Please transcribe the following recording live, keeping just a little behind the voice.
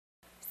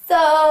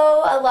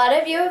So, a lot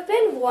of you have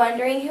been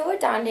wondering who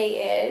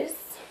Adande is.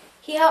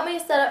 He helped me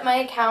set up my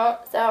account,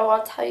 so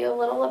I'll tell you a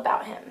little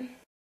about him.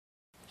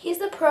 He's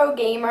a pro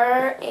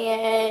gamer,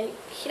 and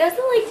he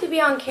doesn't like to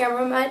be on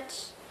camera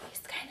much.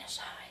 He's kind of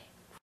shy.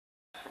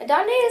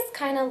 Adande is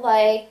kind of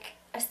like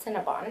a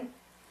Cinnabon.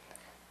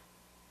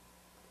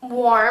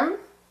 Warm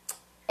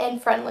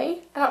and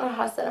friendly. I don't know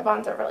how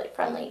Cinnabons are really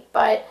friendly,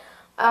 but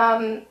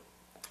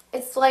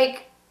it's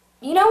like,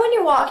 you know when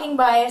you're walking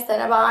by a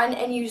Cinnabon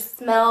and you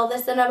smell the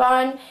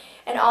Cinnabon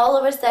and all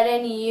of a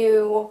sudden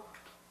you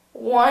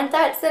want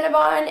that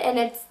Cinnabon and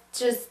it's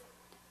just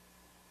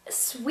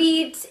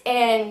sweet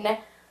and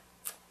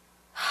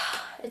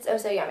it's oh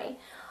so yummy.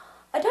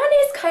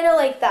 Adande is kind of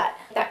like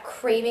that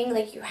craving,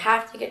 like you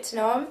have to get to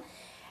know him.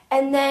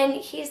 And then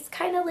he's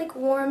kind of like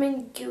warm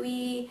and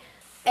gooey.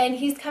 And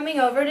he's coming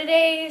over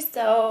today,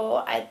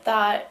 so I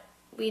thought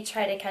we'd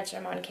try to catch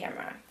him on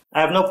camera.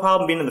 I have no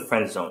problem being in the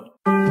friend zone.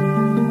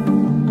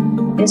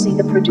 Is he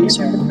the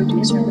producer?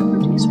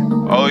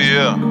 Oh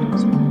yeah.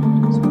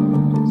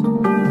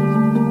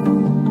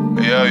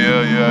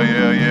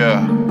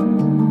 Yeah.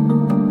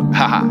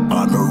 Haha.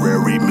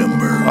 Honorary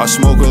member. I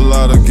smoke a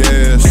lot of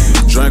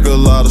gas, drank a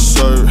lot of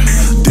syrup,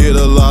 did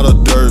a lot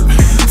of dirt,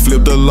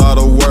 flipped a lot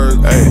of work.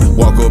 Hey,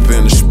 walk up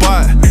in the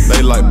spot,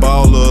 they like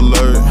baller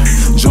alert.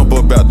 Jump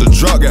up out the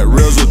truck, got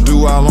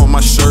residue all on my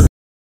shirt.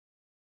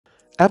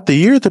 After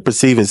years of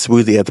perceiving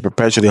Swoozie as a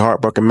perpetually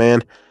heartbroken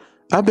man,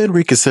 I've been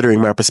reconsidering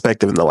my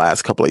perspective in the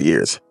last couple of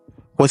years.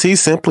 Was he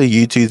simply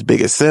YouTube's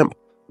biggest simp,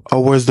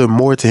 or was there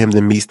more to him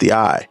than meets the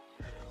eye?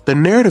 The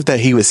narrative that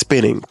he was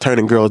spinning,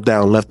 turning girls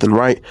down left and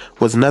right,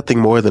 was nothing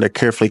more than a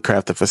carefully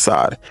crafted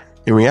facade.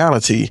 In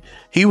reality,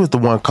 he was the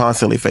one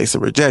constantly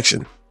facing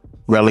rejection,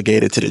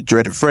 relegated to the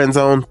dreaded friend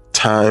zone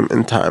time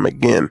and time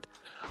again.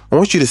 I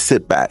want you to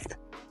sit back,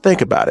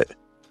 think about it.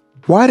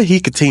 Why did he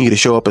continue to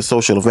show up at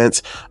social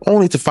events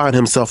only to find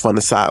himself on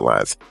the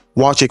sidelines,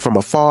 watching from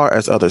afar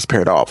as others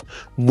paired off?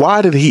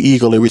 Why did he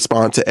eagerly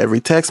respond to every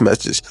text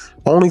message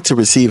only to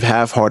receive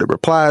half-hearted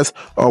replies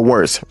or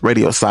worse,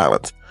 radio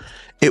silence?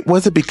 It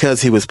wasn't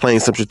because he was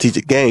playing some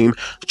strategic game,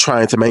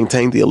 trying to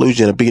maintain the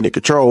illusion of being in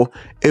control.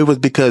 It was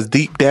because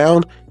deep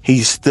down, he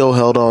still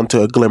held on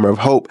to a glimmer of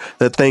hope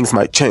that things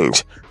might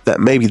change, that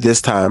maybe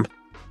this time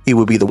he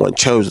would be the one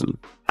chosen.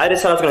 I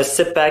decided I was going to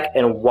sit back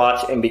and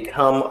watch and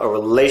become a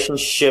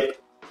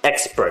relationship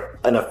expert,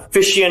 an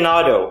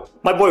aficionado.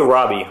 My boy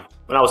Robbie,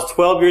 when I was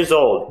 12 years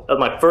old, that was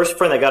my first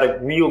friend that got a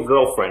real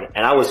girlfriend,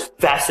 and I was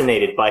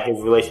fascinated by his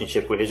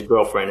relationship with his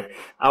girlfriend.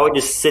 I would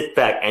just sit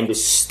back and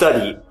just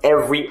study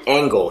every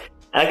angle.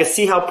 And I could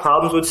see how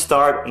problems would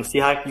start and see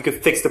how you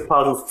could fix the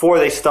problems before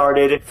they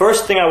started.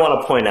 First thing I want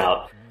to point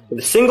out,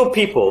 the single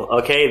people,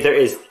 okay, there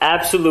is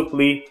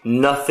absolutely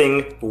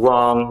nothing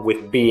wrong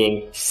with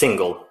being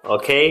single,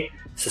 okay?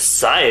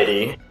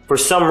 Society, for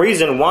some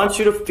reason, wants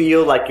you to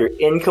feel like you're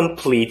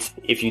incomplete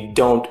if you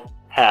don't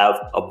have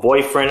a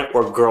boyfriend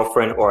or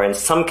girlfriend or in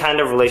some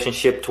kind of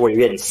relationship to where you're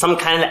getting some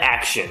kind of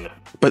action.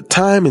 But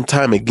time and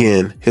time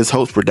again, his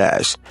hopes were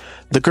dashed.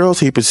 The girls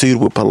he pursued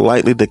would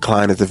politely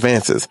decline his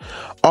advances,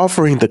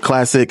 offering the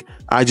classic,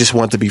 "I just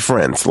want to be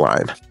friends"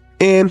 line.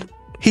 And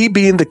he,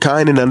 being the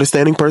kind and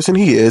understanding person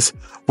he is,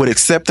 would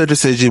accept their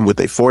decision with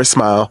a forced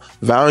smile,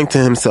 vowing to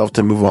himself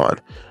to move on.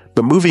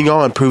 But moving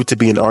on proved to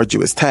be an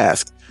arduous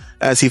task,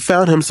 as he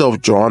found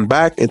himself drawn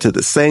back into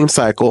the same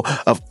cycle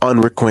of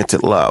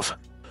unrequited love.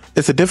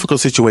 It's a difficult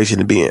situation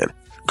to be in.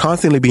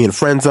 Constantly being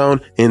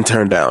friend-zoned and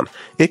turned down.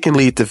 It can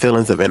lead to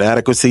feelings of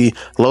inadequacy,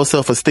 low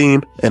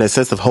self-esteem, and a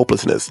sense of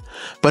hopelessness.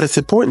 But it's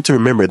important to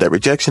remember that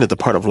rejection is a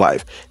part of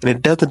life, and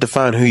it doesn't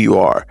define who you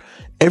are.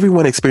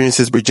 Everyone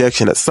experiences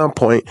rejection at some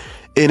point,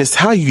 and it's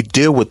how you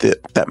deal with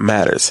it that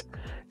matters.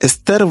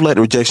 Instead of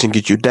letting rejection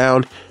get you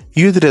down,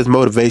 use it as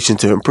motivation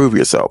to improve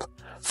yourself.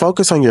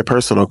 Focus on your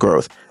personal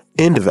growth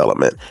and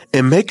development,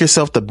 and make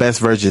yourself the best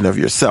version of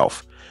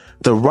yourself.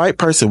 The right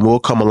person will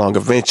come along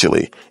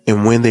eventually,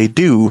 and when they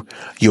do,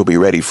 you'll be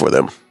ready for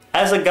them.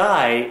 As a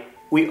guy,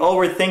 we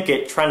overthink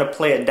it, trying to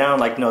play it down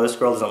like, no, this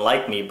girl doesn't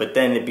like me, but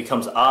then it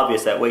becomes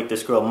obvious that, wait,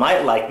 this girl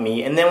might like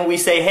me, and then when we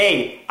say,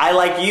 hey, I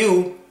like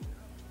you,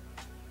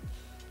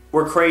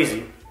 we're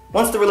crazy.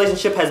 Once the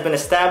relationship has been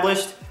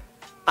established,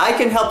 I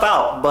can help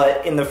out,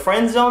 but in the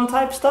friend zone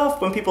type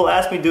stuff, when people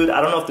ask me, dude,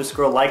 I don't know if this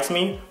girl likes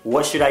me,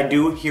 what should I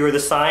do? Here are the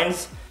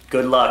signs.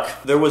 Good luck.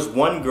 There was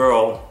one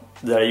girl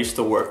that I used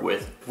to work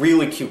with,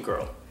 really cute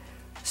girl.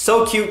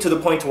 So cute to the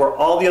point to where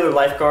all the other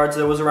lifeguards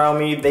that was around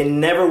me, they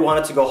never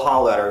wanted to go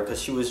holler at her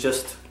because she was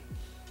just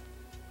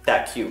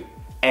that cute.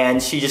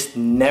 And she just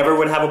never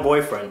would have a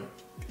boyfriend.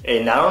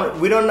 And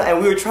we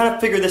were trying to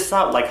figure this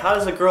out, like how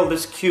does a girl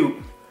this cute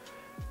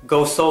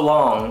go so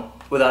long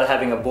without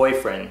having a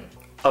boyfriend?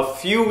 A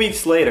few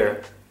weeks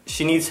later,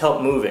 she needs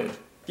help moving.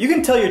 You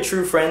can tell your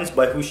true friends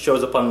by who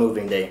shows up on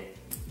moving day.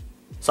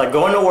 So I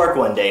go into work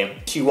one day,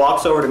 she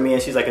walks over to me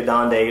and she's like,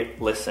 Adande,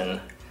 listen,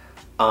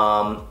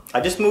 I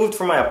just moved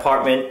from my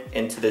apartment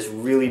into this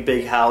really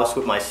big house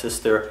with my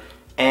sister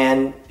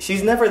and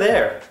she's never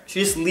there. She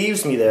just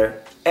leaves me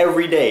there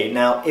every day.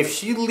 Now, if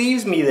she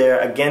leaves me there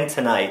again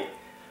tonight,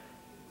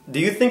 do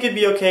you think it'd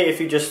be okay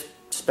if you just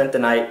spent the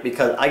night?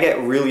 Because I get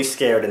really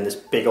scared in this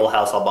big old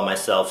house all by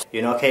myself.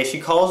 You know, okay, she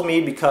calls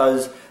me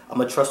because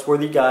I'm a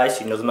trustworthy guy.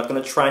 She knows I'm not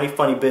gonna try any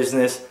funny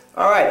business.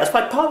 All right, that's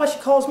probably why she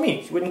calls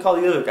me. She wouldn't call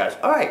the other guys.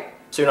 All right.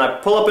 So, you know, I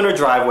pull up in her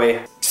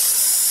driveway,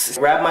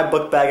 grab my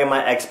book bag and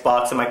my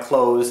Xbox and my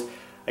clothes.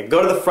 I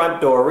go to the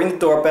front door, ring the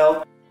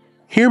doorbell.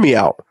 Hear me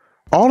out.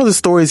 All of the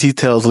stories he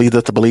tells leads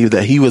us to believe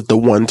that he was the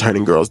one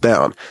turning girls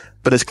down,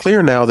 but it's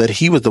clear now that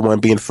he was the one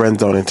being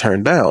friend-zoned and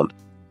turned down.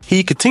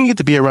 He continued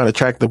to be around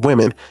attractive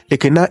women and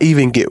could not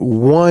even get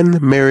one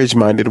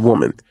marriage-minded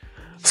woman.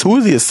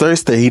 Swoozie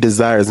asserts that he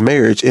desires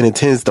marriage and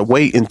intends to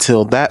wait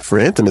until that for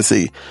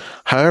intimacy.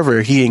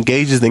 However, he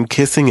engages in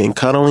kissing and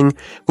cuddling,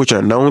 which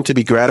are known to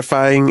be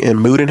gratifying and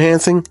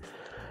mood-enhancing.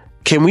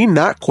 Can we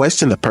not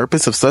question the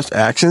purpose of such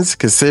actions,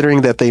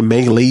 considering that they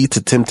may lead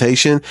to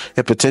temptation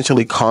and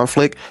potentially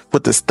conflict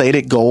with the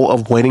stated goal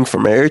of waiting for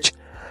marriage?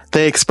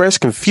 They express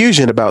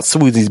confusion about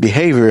Swoozie's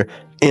behavior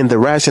and the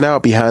rationale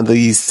behind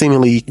these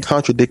seemingly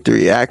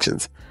contradictory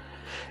actions.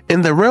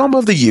 In the realm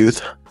of the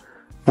youth,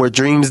 where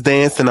dreams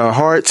dance in our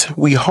hearts,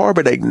 we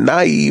harbored a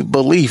naive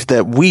belief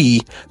that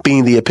we,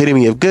 being the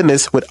epitome of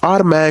goodness, would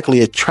automatically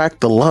attract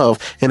the love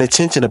and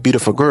attention of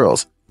beautiful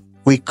girls.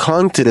 We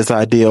clung to this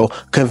ideal,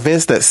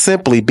 convinced that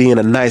simply being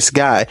a nice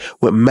guy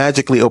would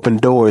magically open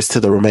doors to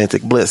the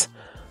romantic bliss.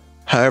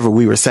 However,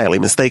 we were sadly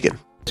mistaken.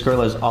 This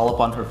girl is all up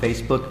on her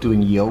Facebook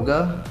doing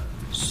yoga,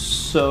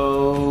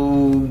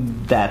 so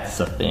that's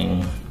a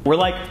thing. We're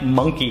like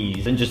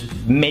monkeys and just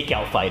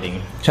make-out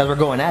fighting. So as we're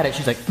going at it,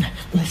 she's like,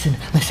 listen,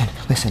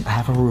 I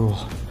have a rule.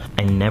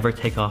 I never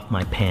take off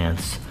my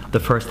pants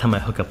the first time I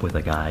hook up with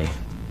a guy.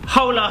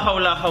 Hold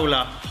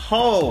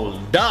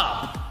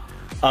up.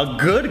 A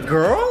good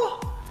girl?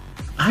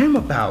 I'm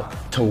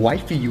about to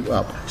wifey you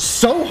up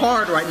so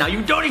hard right now,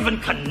 you don't even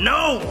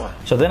know.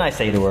 So then I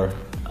say to her,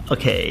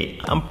 okay,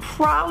 I'm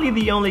probably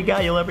the only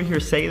guy you'll ever hear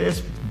say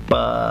this,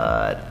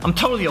 but I'm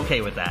totally okay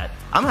with that.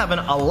 I'm having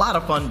a lot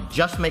of fun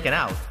just making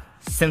out,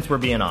 since we're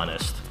being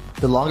honest.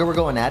 The longer we're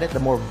going at it, the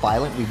more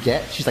violent we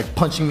get. She's like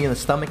punching me in the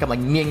stomach, I'm like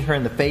kneeing her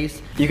in the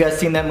face. You guys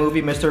seen that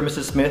movie, Mr. and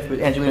Mrs. Smith,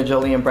 with Angelina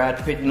Jolie and Brad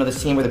Pitt? You know the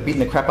scene where they're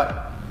beating the crap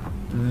out?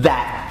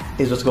 That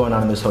is what's going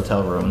on in this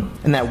hotel room.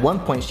 And at one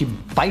point, she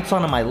bites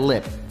onto my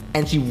lip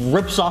and she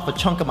rips off a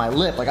chunk of my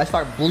lip. Like I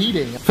start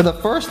bleeding. For the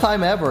first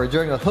time ever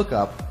during a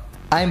hookup,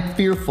 I'm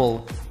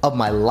fearful of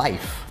my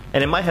life.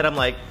 And in my head, I'm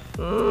like,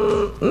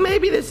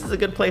 maybe this is a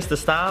good place to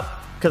stop.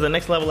 Because the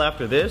next level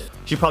after this,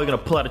 she's probably gonna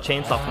pull out a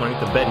chainsaw from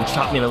underneath the bed and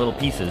chop me into little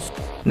pieces.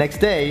 Next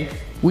day,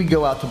 we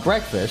go out to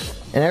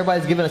breakfast and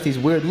everybody's giving us these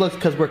weird looks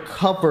because we're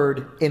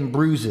covered in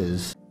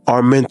bruises.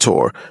 Our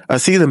mentor, a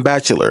seasoned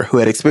bachelor who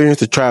had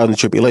experienced the trials and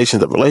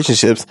tribulations of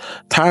relationships,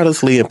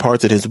 tirelessly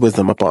imparted his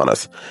wisdom upon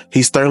us.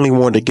 He sternly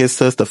warned against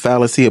us the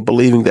fallacy of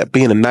believing that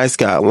being a nice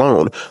guy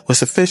alone was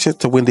sufficient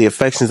to win the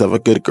affections of a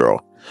good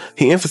girl.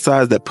 He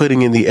emphasized that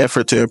putting in the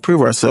effort to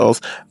improve ourselves,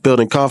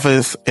 building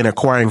confidence, and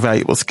acquiring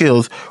valuable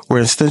skills were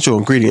essential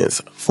ingredients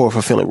for a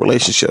fulfilling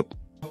relationship.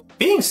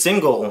 Being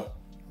single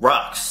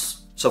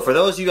rocks. So for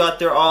those of you out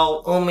there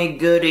all, oh my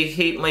god, I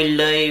hate my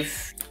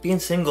life. Being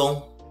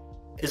single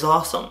is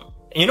awesome.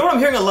 And you know what I'm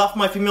hearing a lot from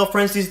my female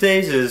friends these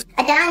days is,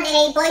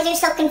 Adonde, boys are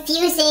so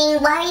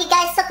confusing. Why are you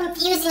guys so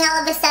confusing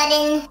all of a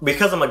sudden?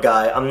 Because I'm a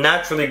guy, I'm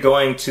naturally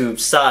going to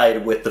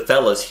side with the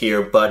fellas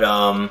here, but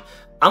I'm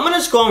gonna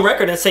just go on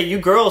record and say you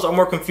girls are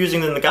more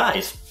confusing than the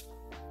guys.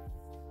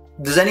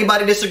 Does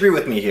anybody disagree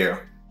with me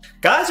here?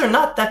 Guys are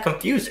not that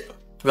confusing.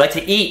 We like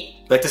to eat,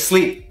 we like to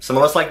sleep. Some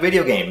of us like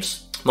video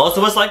games. Most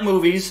of us like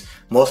movies.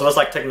 Most of us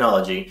like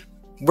technology.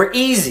 We're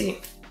easy.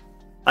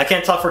 I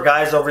can't talk for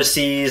guys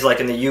overseas, like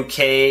in the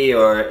UK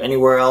or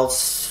anywhere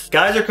else.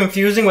 Guys are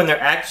confusing when their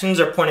actions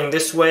are pointing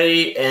this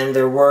way and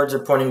their words are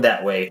pointing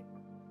that way.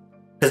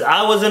 Because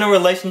I was in a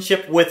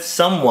relationship with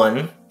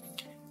someone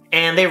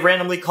and they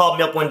randomly called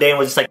me up one day and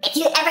was just like, if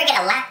you ever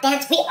get a lap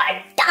dance, we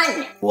are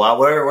done. Well,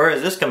 where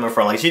is this coming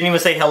from? Like, she didn't even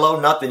say hello,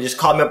 nothing. Just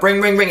called me up,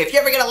 ring, ring, ring. If you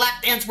ever get a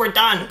lap dance, we're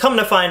done. Come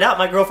to find out,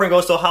 my girlfriend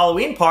goes to a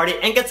Halloween party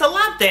and gets a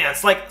lap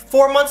dance like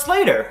 4 months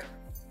later.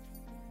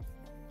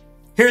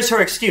 Here's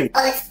her excuse.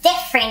 Well, it's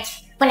different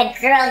when a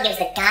girl gives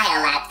a guy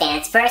a lap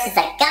dance versus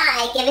a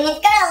guy giving a girl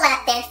a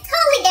lap dance.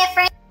 Totally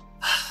different.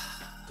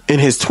 In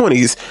his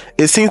 20s,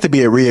 it seems to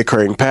be a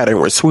reoccurring pattern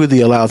where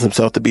Swoozie allows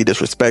himself to be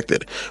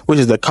disrespected, which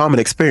is a common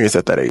experience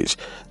at that age.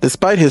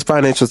 Despite his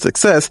financial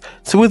success,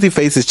 Swoozie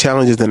faces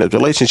challenges in his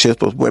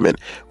relationships with women,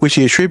 which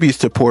he attributes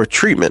to poor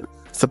treatment.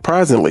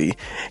 Surprisingly,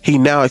 he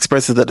now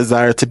expresses a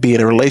desire to be in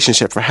a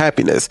relationship for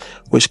happiness,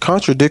 which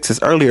contradicts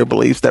his earlier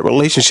beliefs that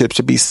relationships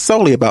should be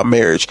solely about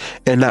marriage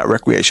and not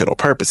recreational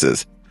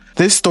purposes.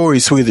 This story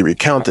Swoozie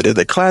recounted is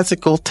a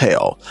classical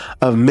tale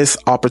of missed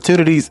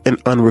opportunities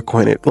and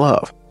unrequited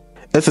love.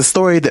 It's a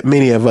story that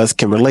many of us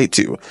can relate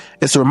to.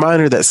 It's a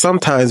reminder that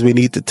sometimes we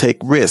need to take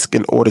risk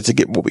in order to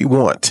get what we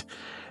want.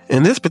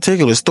 In this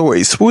particular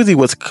story, Swoozie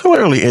was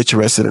clearly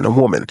interested in a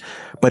woman,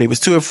 but he was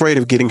too afraid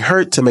of getting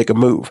hurt to make a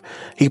move.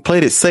 He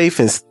played it safe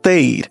and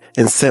stayed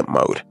in simp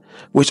mode.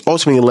 which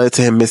ultimately led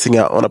to him missing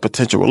out on a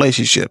potential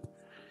relationship.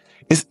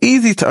 It's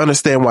easy to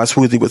understand why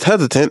Swoozie was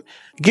hesitant.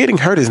 Getting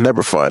hurt is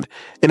never fun,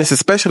 and it's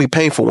especially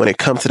painful when it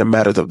comes to the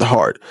matters of the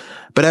heart.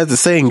 But as the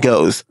saying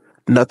goes,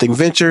 nothing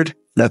ventured,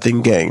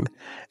 nothing gained.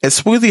 If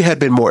Swoozie had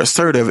been more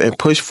assertive and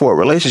pushed for a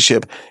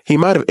relationship, he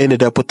might have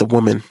ended up with the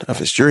woman of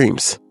his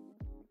dreams.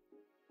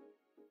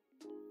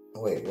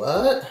 Wait,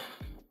 what?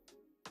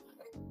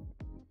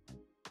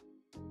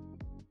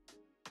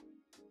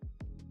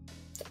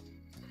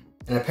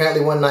 And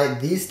apparently one night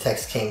these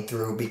texts came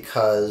through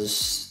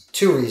because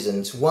two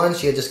reasons. One,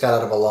 she had just got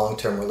out of a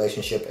long-term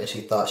relationship and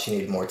she thought she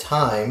needed more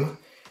time.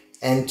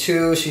 And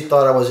two, she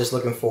thought I was just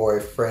looking for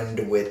a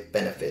friend with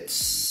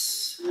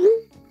benefits.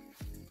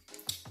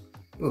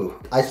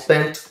 Ooh, I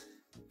spent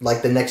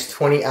like the next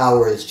 20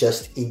 hours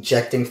just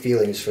ejecting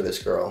feelings for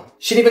this girl.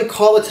 She didn't even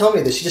call to tell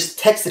me this, she just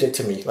texted it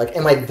to me. Like,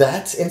 am I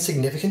that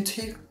insignificant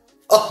to you?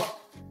 Oh!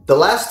 The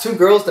last two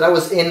girls that I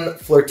was in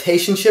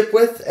flirtationship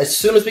with, as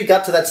soon as we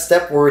got to that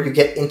step where you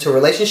get into a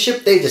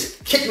relationship, they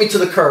just kicked me to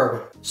the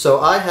curb. So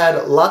I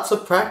had lots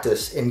of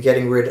practice in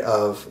getting rid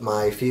of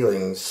my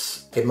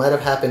feelings. It might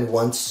have happened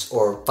once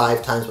or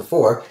 5 times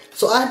before,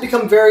 so I had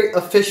become very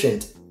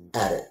efficient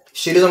at it.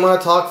 She doesn't want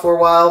to talk for a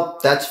while,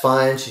 that's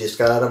fine. She just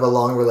got out of a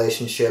long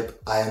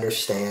relationship, I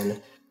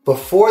understand.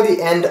 Before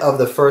the end of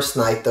the first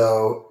night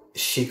though,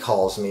 she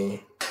calls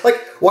me. Like,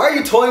 why are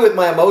you toying with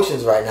my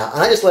emotions right now?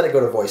 And I just let it go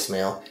to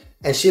voicemail.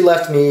 And she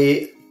left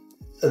me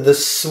the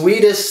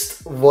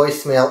sweetest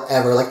voicemail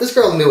ever. Like, this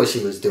girl knew what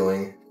she was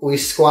doing. We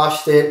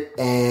squashed it,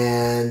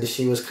 and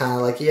she was kind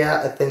of like,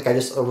 yeah, I think I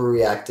just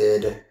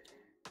overreacted.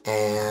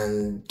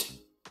 And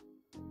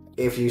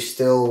if you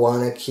still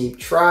want to keep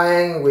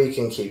trying, we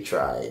can keep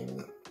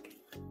trying.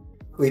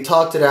 We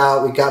talked it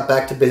out. We got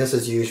back to business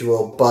as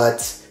usual.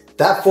 But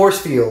that force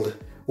field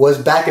was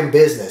back in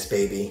business,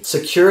 baby.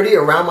 Security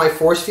around my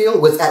force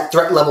field was at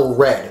threat level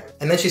red.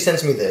 And then she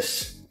sends me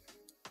this.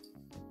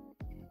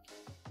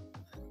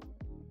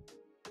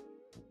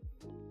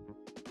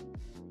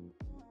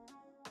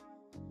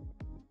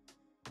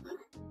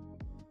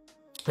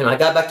 And I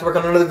got back to work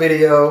on another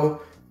video.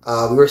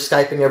 We were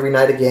Skyping every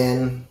night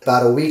again.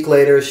 About a week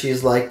later,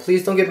 she's like,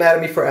 please don't get mad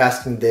at me for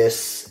asking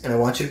this. And I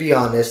want you to be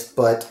honest,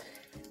 but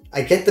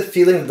I get the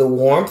feeling that the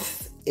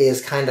warmth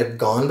is kind of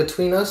gone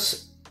between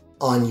us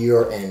on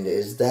your end.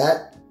 Is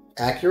that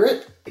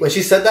accurate? When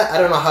she said that, I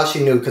don't know how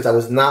she knew because I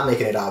was not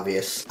making it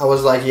obvious. I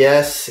was like,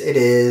 yes, it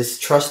is.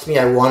 Trust me,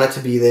 I want it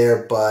to be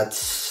there, but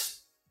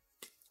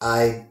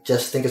I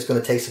just think it's going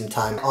to take some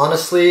time.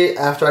 Honestly,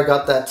 after I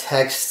got that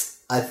text,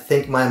 I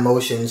think my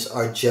emotions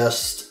are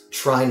just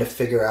trying to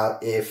figure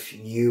out if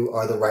you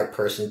are the right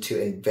person to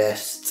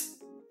invest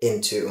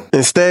into.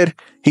 Instead,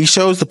 he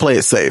chose to play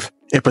it safe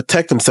and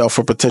protect himself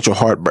from potential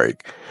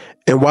heartbreak.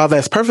 And while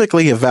that's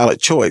perfectly a valid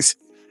choice,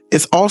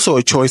 it's also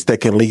a choice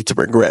that can lead to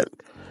regret.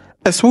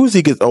 As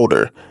Swoozie gets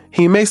older,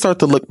 he may start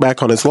to look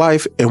back on his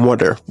life and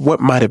wonder what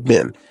might have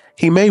been.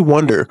 He may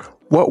wonder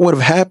what would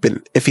have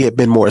happened if he had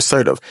been more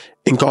assertive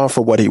and gone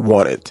for what he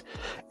wanted.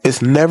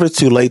 It's never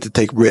too late to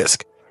take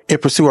risks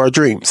and pursue our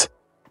dreams.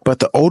 But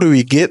the older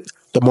we get,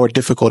 the more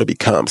difficult it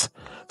becomes.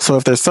 So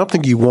if there's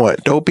something you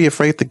want, don't be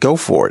afraid to go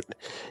for it.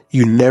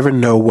 You never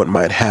know what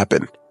might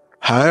happen.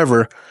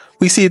 However,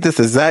 we see this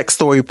exact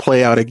story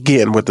play out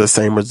again with the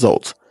same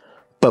results.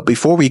 But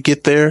before we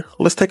get there,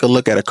 let's take a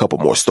look at a couple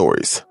more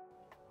stories.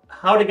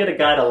 How to get a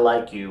guy to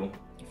like you.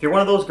 If you're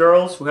one of those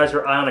girls who has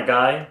your eye on a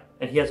guy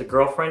and he has a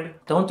girlfriend,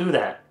 don't do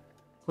that.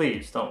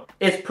 Please don't.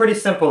 It's pretty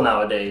simple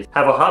nowadays.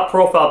 Have a hot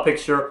profile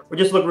picture or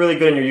just look really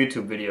good in your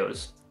YouTube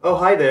videos. Oh,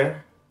 hi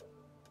there.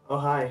 Oh,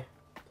 hi.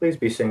 Please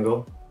be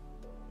single.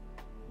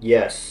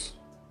 Yes.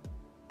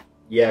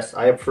 Yes,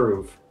 I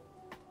approve.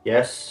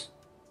 Yes.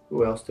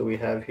 Who else do we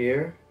have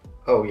here?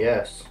 Oh,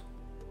 yes.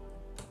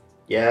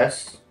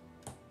 Yes.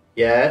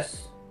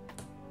 Yes.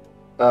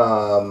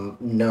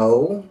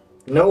 No.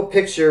 No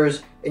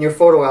pictures in your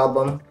photo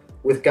album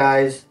with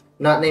guys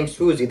not named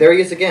Swoozie. There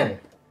he is again.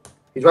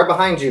 He's right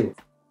behind you.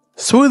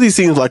 Swoozie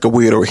seems like a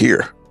weirdo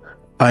here.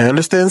 I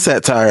understand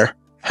satire.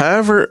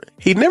 However,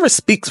 he never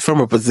speaks from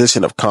a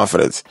position of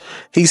confidence.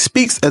 He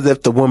speaks as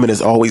if the woman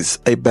is always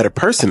a better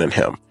person than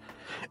him,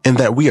 and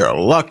that we are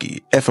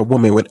lucky if a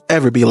woman would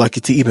ever be lucky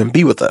to even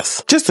be with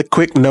us. Just a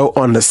quick note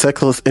on the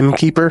sexless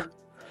innkeeper.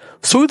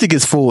 Swoozie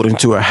gets fooled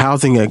into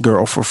housing a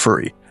girl for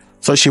free,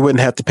 so she wouldn't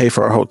have to pay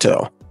for a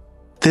hotel.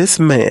 This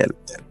man,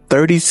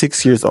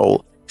 36 years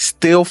old,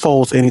 still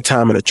folds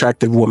anytime an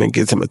attractive woman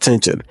gives him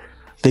attention.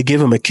 They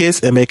give him a kiss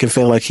and make him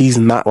feel like he's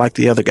not like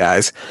the other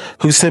guys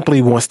who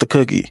simply wants the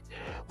cookie.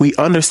 We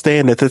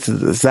understand that this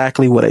is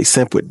exactly what a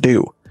simp would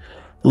do.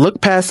 Look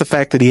past the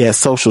fact that he has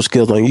social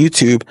skills on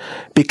YouTube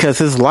because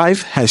his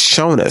life has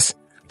shown us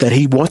that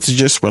he wants to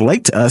just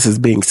relate to us as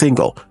being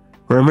single.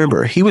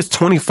 Remember, he was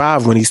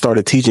 25 when he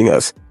started teaching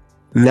us.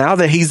 Now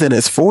that he's in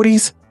his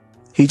 40s,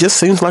 he just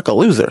seems like a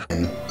loser.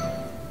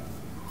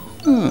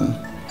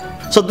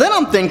 So then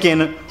I'm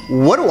thinking,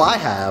 what do I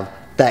have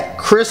that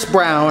Chris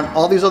Brown,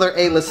 all these other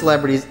A-list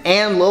celebrities,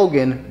 and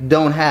Logan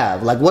don't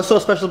have? Like, what's so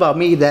special about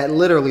me that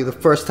literally the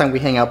first time we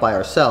hang out by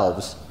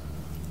ourselves?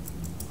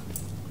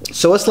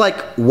 So it's like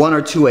 1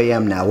 or 2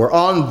 a.m. now. We're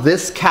on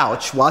this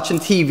couch watching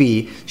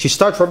TV. She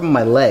starts rubbing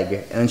my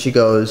leg and she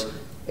goes,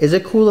 "Is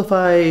it cool if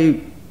I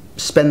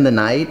spend the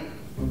night?"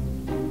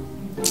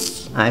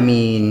 I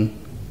mean,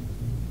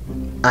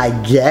 I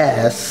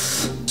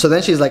guess. So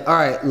then she's like, "All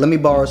right, let me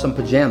borrow some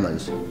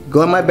pajamas."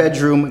 Go in my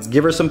bedroom,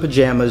 give her some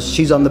pajamas.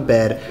 She's on the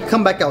bed.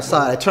 Come back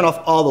outside. I turn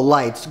off all the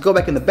lights. Go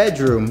back in the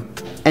bedroom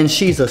and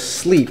she's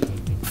asleep.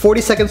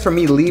 40 seconds from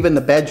me leaving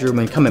the bedroom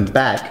and coming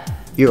back,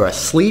 you're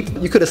asleep?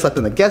 You could have slept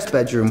in the guest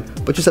bedroom,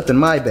 but you slept in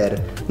my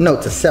bed.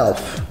 Note to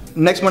self.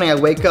 Next morning I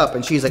wake up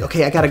and she's like,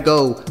 "Okay, I gotta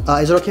go.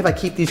 Is it okay if I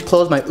keep these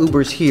clothes? My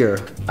Uber's here."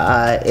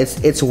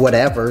 It's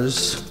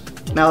whatevers.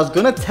 Now I was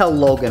gonna tell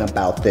Logan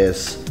about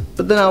this,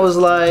 but then I was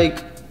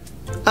like,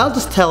 I'll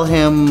just tell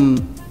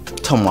him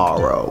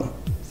tomorrow.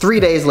 3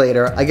 days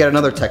later, I get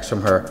another text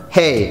from her.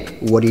 "Hey,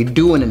 what are you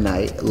doing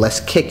tonight? Let's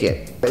kick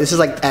it." This is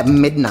like at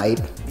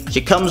midnight.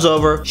 She comes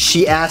over,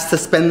 she asks to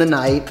spend the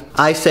night.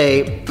 I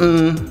say,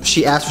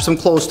 She asks for some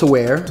clothes to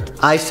wear.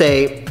 I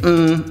say,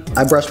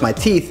 I brush my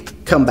teeth,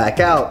 come back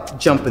out,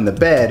 jump in the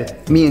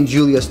bed. Me and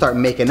Julia start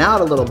making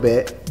out a little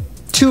bit.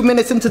 2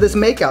 minutes into this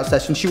makeout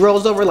session, she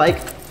rolls over like,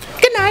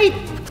 "Good night."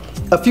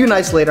 A few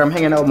nights later, I'm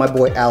hanging out with my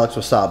boy Alex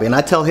Wasabi, and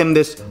I tell him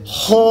this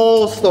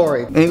whole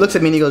story. And he looks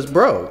at me and he goes,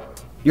 "Bro,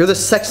 you're the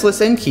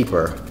sexless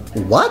innkeeper."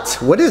 What?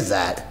 What is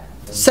that?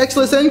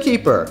 Sexless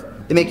innkeeper.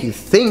 They make you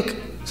think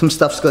some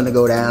stuff's gonna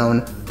go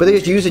down, but they're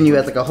just using you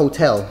as like a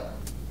hotel.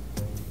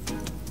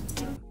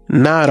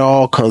 Not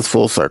all comes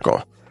full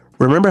circle.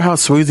 Remember how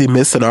Swoozie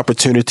missed an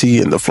opportunity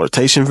in the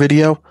flirtation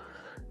video?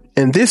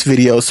 In this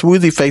video,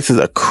 Swoozie faces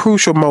a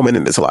crucial moment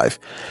in his life.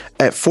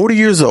 At 40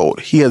 years old,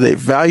 he has a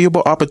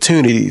valuable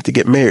opportunity to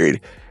get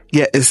married,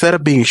 yet instead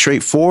of being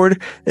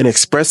straightforward and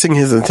expressing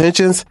his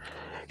intentions,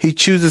 he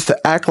chooses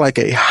to act like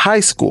a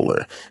high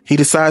schooler. He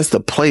decides to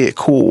play it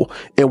cool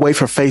and wait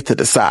for fate to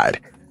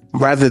decide,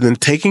 rather than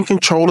taking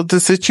control of the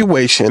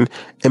situation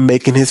and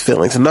making his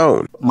feelings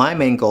known. My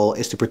main goal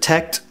is to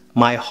protect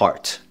my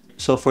heart.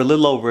 So for a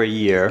little over a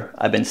year,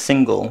 I've been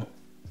single,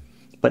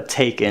 but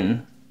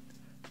taken,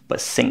 but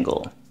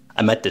single.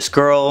 I met this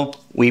girl,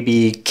 we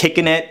be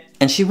kicking it,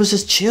 and she was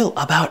just chill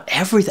about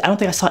everything. I don't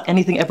think I saw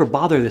anything ever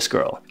bother this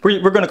girl.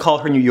 We're gonna call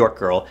her New York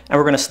girl, and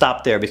we're gonna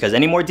stop there because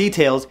any more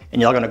details,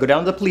 and y'all gonna go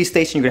down to the police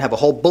station, you're gonna have a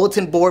whole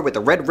bulletin board with the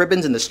red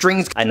ribbons and the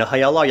strings. I know how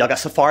y'all are, y'all got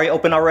Safari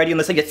open already, and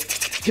let's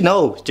say,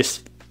 no,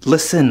 just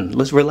listen,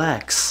 let's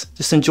relax.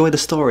 Just enjoy the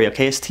story,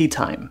 okay? It's tea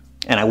time.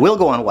 And I will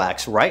go on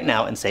wax right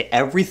now and say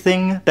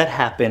everything that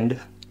happened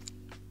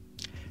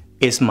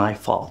is my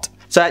fault.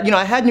 So,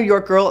 I had New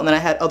York girl and then I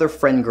had other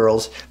friend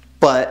girls,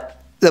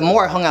 but the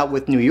more I hung out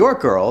with New York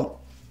girl,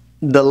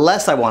 the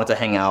less I wanted to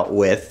hang out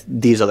with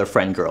these other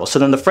friend girls. So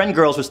then the friend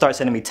girls would start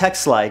sending me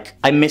texts like,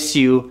 "I miss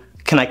you,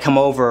 can I come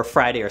over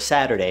Friday or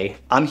Saturday?"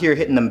 I'm here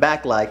hitting them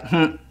back like,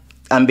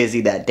 "I'm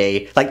busy that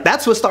day." Like,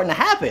 that's what's starting to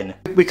happen.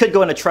 We could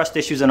go into trust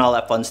issues and all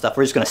that fun stuff.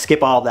 We're just gonna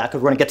skip all of that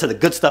because we're gonna get to the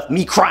good stuff,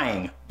 me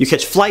crying. You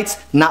catch flights,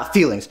 not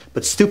feelings.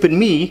 But stupid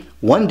me,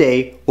 one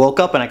day, woke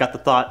up and I got the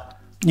thought,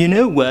 you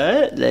know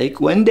what? Like,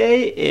 one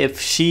day, if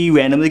she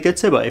randomly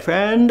gets a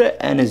boyfriend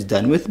and is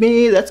done with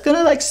me, that's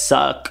gonna like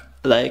suck,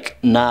 like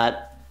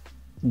not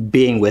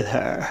being with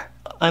her.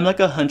 I'm like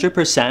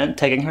 100%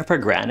 taking her for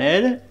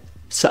granted,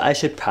 so I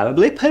should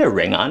probably put a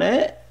ring on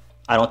it.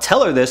 I don't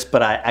tell her this,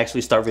 but I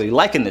actually start really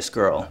liking this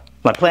girl.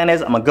 My plan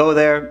is I'm gonna go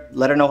there,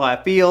 let her know how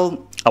I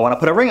feel. I wanna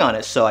put a ring on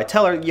it. So I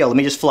tell her, yo, let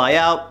me just fly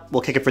out.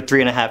 We'll kick it for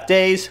 3.5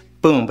 days.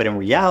 Boom, but in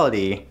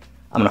reality,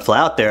 I'm gonna fly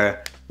out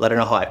there, let her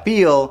know how I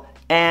feel,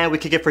 and we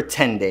kick it for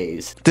 10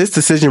 days. This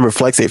decision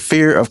reflects a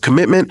fear of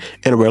commitment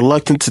and a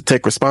reluctance to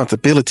take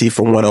responsibility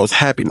for one else's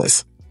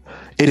happiness.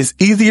 It is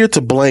easier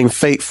to blame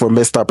fate for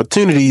missed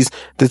opportunities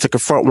than to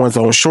confront one's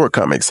own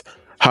shortcomings.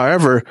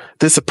 However,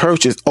 this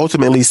approach is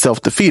ultimately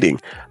self-defeating.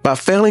 By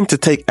failing to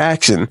take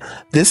action,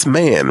 this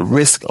man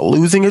risks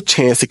losing a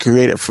chance to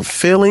create a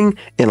fulfilling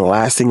and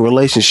lasting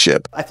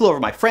relationship. I flew over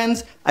my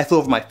friends, I flew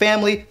over my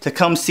family to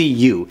come see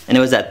you. And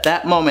it was at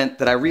that moment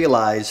that I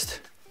realized,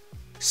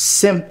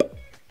 simp,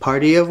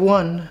 party of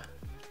one.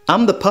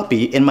 I'm the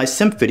puppy in my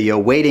simp video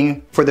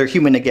waiting for their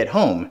human to get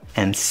home.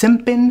 And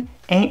simpin'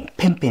 ain't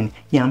pimpin',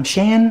 you know what I'm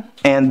saying?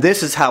 And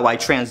this is how I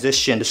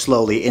transitioned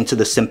slowly into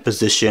the simp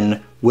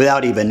position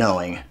without even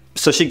knowing.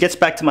 So she gets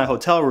back to my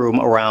hotel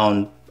room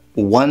around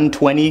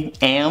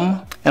 1:20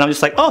 a.m. And I'm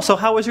just like, "Oh, so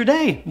how was your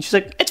day?" And she's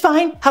like, "It's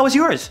fine, how was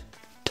yours?"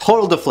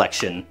 Total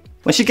deflection.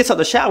 When she gets out of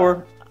the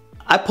shower,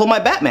 I pull my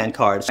Batman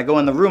cards. I go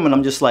in the room and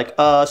I'm just like,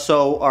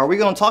 so are we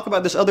gonna talk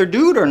about this other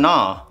dude or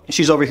nah? And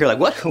she's over here like,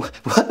 what?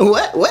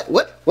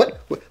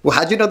 Well,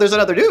 how'd you know there's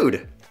another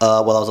dude?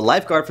 Well, I was a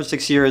lifeguard for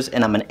 6 years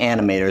and I'm an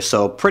animator,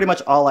 so pretty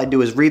much all I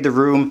do is read the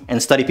room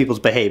and study people's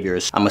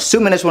behaviors. I'm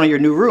assuming it's one of your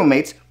new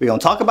roommates. We gonna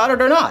talk about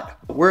it or not?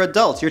 We're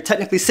adults, you're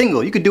technically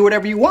single, you could do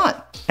whatever you want.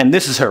 And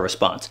this is her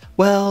response.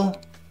 Well,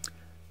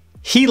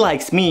 he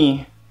likes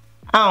me,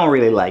 I don't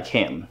really like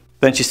him.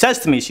 Then she says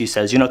to me, she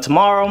says, you know,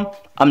 tomorrow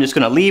I'm just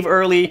gonna leave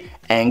early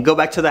and go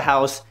back to the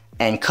house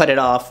and cut it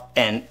off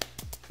and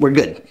we're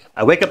good.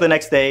 I wake up the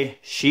next day,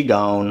 she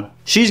gone.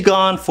 She's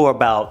gone for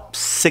about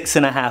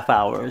 6.5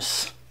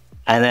 hours.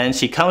 And then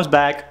she comes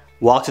back,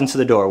 walks into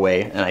the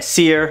doorway, and I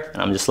see her,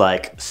 and I'm just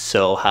like,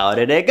 so how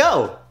did it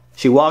go?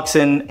 She walks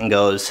in and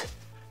goes,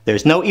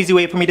 there's no easy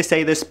way for me to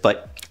say this,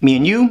 but me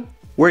and you,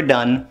 we're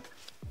done.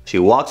 She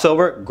walks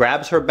over,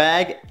 grabs her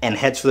bag, and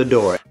heads for the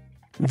door.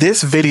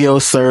 This video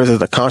serves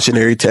as a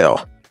cautionary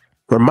tale,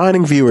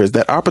 reminding viewers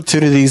that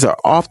opportunities are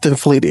often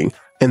fleeting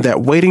and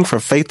that waiting for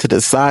fate to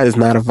decide is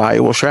not a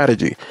viable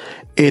strategy.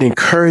 It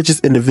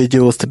encourages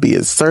individuals to be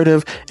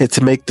assertive and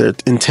to make their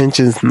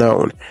intentions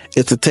known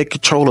and to take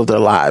control of their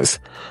lives.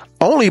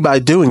 Only by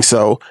doing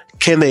so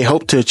can they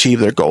hope to achieve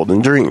their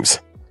golden dreams.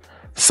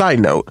 Side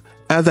note,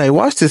 as I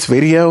watched this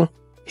video,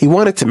 he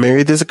wanted to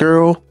marry this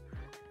girl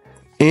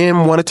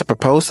and wanted to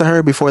propose to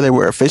her before they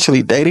were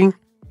officially dating.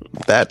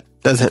 That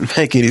doesn't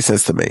make any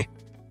sense to me.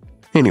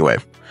 Anyway,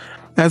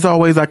 as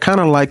always, I kind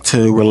of like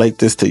to relate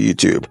this to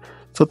YouTube.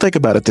 So think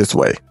about it this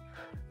way.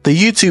 The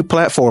YouTube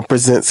platform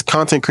presents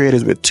content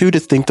creators with two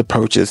distinct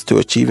approaches to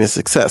achieving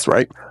success,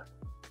 right?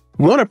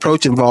 One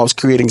approach involves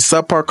creating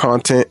subpar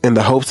content in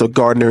the hopes of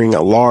garnering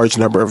a large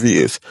number of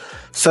views,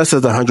 such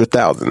as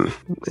 100,000,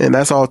 and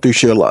that's all through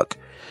sheer luck.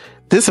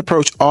 This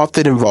approach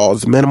often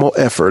involves minimal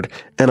effort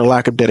and a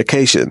lack of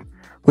dedication,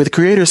 with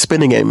creators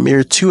spending a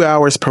mere 2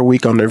 hours per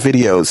week on their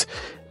videos,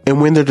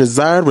 and when their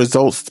desired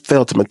results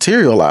fail to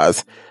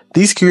materialize,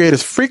 these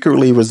creators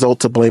frequently result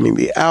to blaming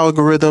the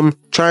algorithm,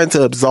 trying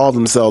to absolve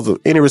themselves of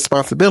any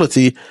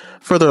responsibility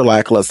for their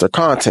lackluster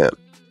content.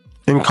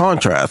 In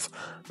contrast,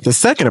 the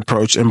second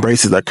approach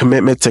embraces a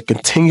commitment to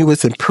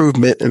continuous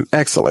improvement and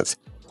excellence.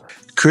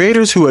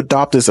 Creators who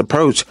adopt this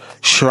approach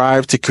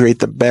strive to create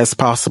the best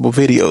possible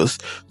videos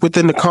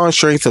within the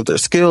constraints of their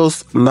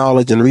skills,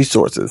 knowledge, and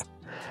resources.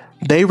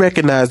 They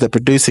recognize that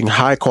producing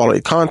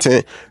high-quality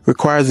content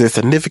requires a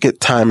significant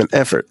time and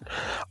effort,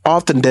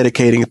 often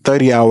dedicating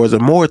 30 hours or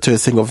more to a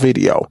single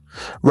video.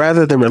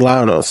 Rather than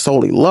relying on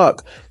solely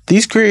luck,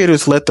 these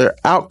creators let the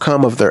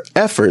outcome of their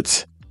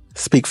efforts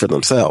speak for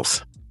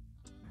themselves.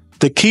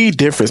 The key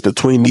difference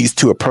between these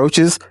two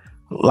approaches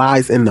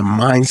lies in the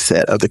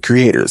mindset of the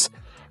creators.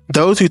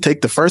 Those who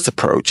take the first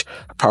approach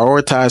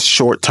prioritize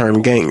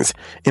short-term gains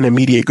and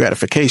immediate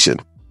gratification,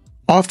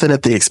 often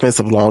at the expense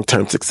of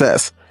long-term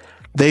success.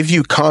 They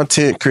view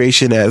content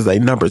creation as a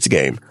numbers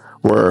game,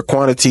 where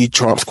quantity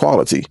trumps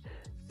quality.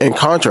 In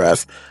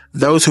contrast,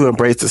 those who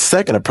embrace the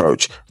second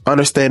approach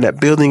understand that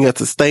building a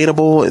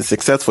sustainable and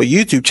successful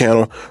YouTube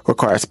channel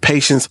requires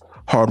patience,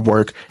 hard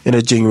work, and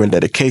a genuine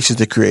dedication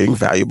to creating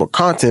valuable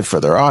content for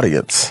their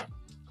audience.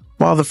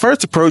 While the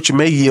first approach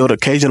may yield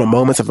occasional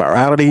moments of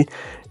virality,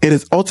 it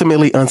is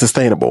ultimately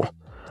unsustainable.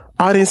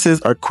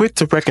 Audiences are quick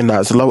to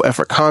recognize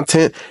low-effort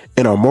content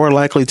and are more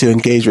likely to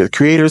engage with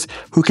creators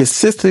who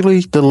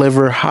consistently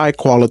deliver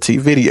high-quality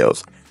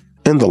videos.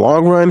 In the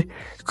long run,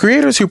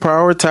 creators who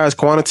prioritize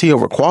quantity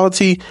over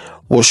quality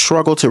will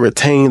struggle to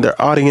retain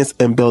their audience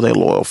and build a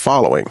loyal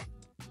following.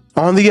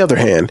 On the other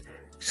hand,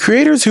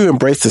 creators who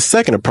embrace the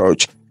second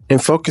approach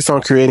and focus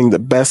on creating the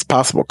best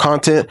possible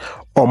content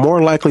are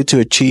more likely to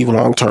achieve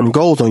long-term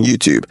goals on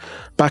YouTube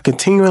by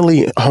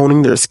continually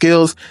honing their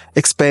skills,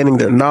 expanding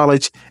their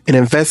knowledge, and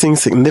investing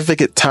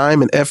significant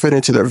time and effort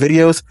into their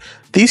videos.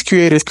 These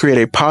creators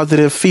create a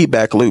positive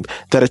feedback loop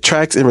that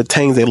attracts and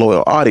retains a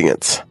loyal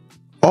audience.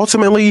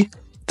 Ultimately,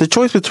 the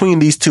choice between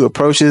these two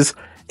approaches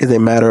is a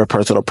matter of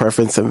personal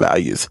preference and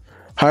values.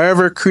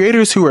 However,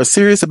 creators who are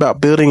serious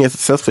about building a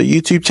successful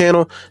YouTube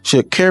channel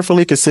should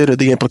carefully consider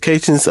the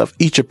implications of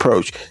each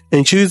approach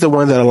and choose the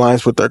one that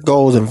aligns with their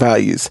goals and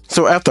values.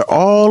 So after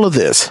all of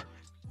this,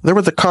 there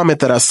was a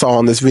comment that I saw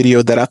in this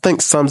video that I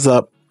think sums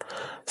up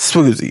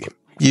Swoozie,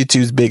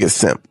 YouTube's biggest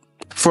simp.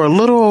 For a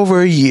little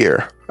over a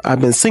year,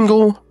 I've been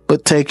single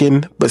but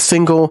taken, but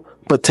single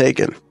but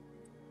taken.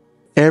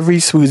 Every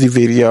Swoozie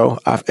video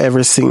I've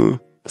ever seen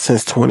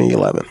since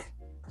 2011.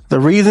 The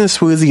reason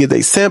Swoozie is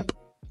a simp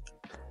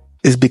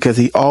is because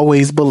he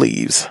always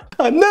believes,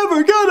 I'm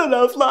never good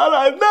enough, Lana.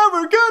 I'm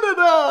never good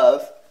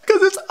enough.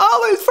 Because it's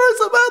always for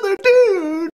some other dude.